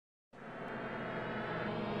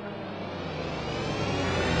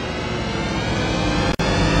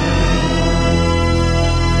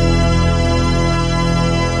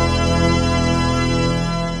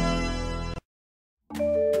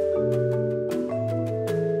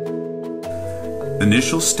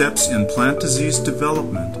Initial steps in plant disease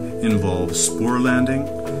development involve spore landing,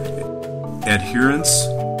 adherence,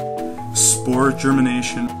 spore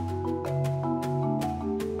germination,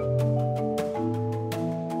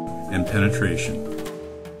 and penetration.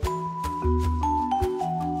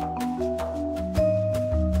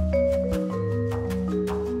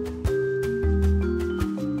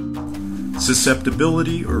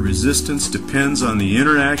 Susceptibility or resistance depends on the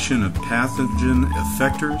interaction of pathogen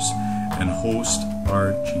effectors and host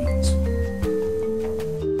R genes.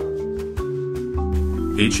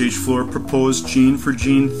 H.H. Flor proposed gene for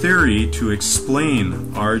gene theory to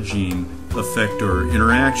explain R gene effector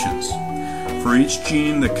interactions. For each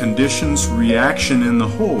gene that conditions reaction in the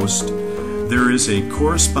host, there is a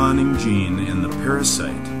corresponding gene in the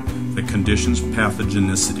parasite that conditions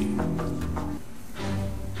pathogenicity.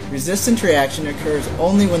 Resistant reaction occurs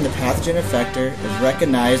only when the pathogen effector is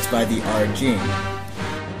recognized by the R gene.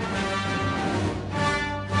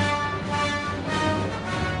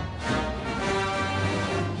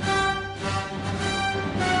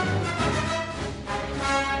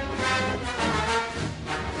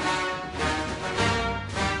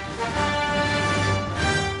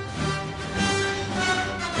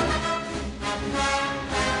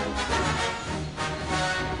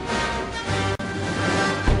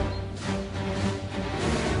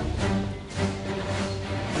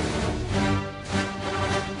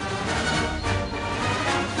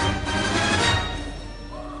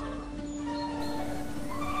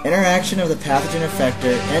 Interaction of the pathogen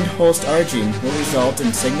effector and host R gene will result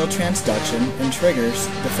in signal transduction and triggers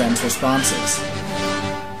defense responses.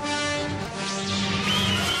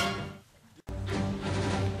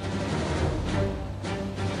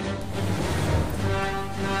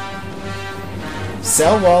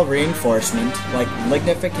 Cell wall reinforcement, like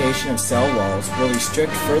lignification of cell walls, will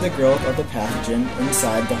restrict further growth of the pathogen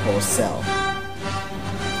inside the host cell.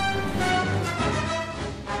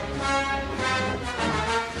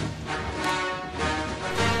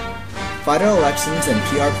 Phytoalexins and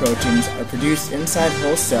PR proteins are produced inside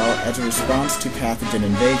host cell as a response to pathogen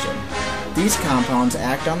invasion. These compounds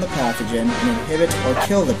act on the pathogen and inhibit or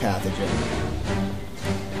kill the pathogen.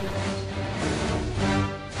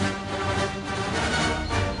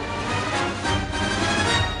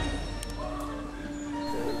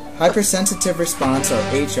 Hypersensitive response, or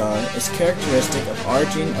HR, is characteristic of R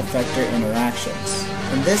gene effector interactions.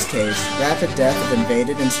 In this case, rapid death of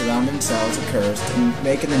invaded and surrounding cells occurs,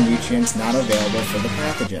 making the nutrients not available for the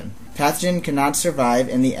pathogen. Pathogen cannot survive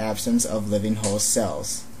in the absence of living host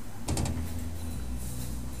cells.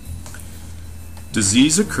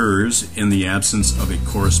 Disease occurs in the absence of a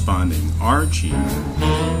corresponding R gene,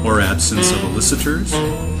 or absence of elicitors,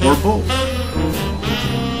 or both.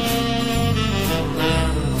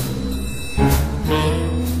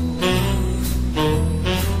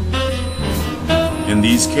 In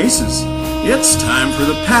these cases, it's time for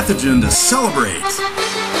the pathogen to celebrate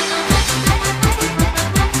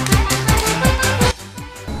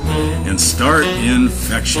and start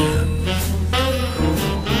infection.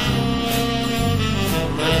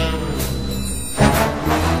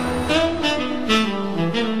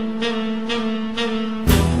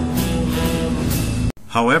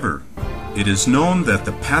 However, it is known that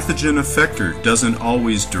the pathogen effector doesn't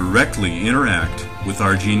always directly interact with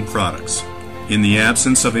our gene products. In the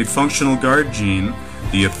absence of a functional guard gene,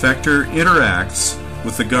 the effector interacts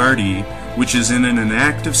with the guardee, which is in an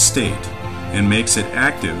inactive state, and makes it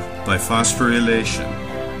active by phosphorylation.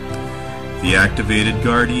 The activated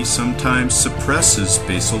guardee sometimes suppresses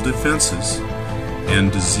basal defenses,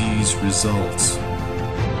 and disease results.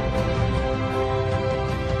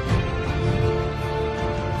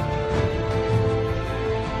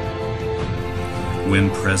 When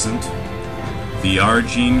present, the R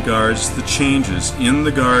gene guards the changes in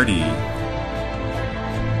the guardee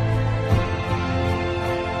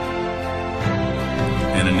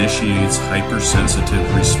and initiates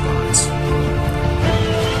hypersensitive response.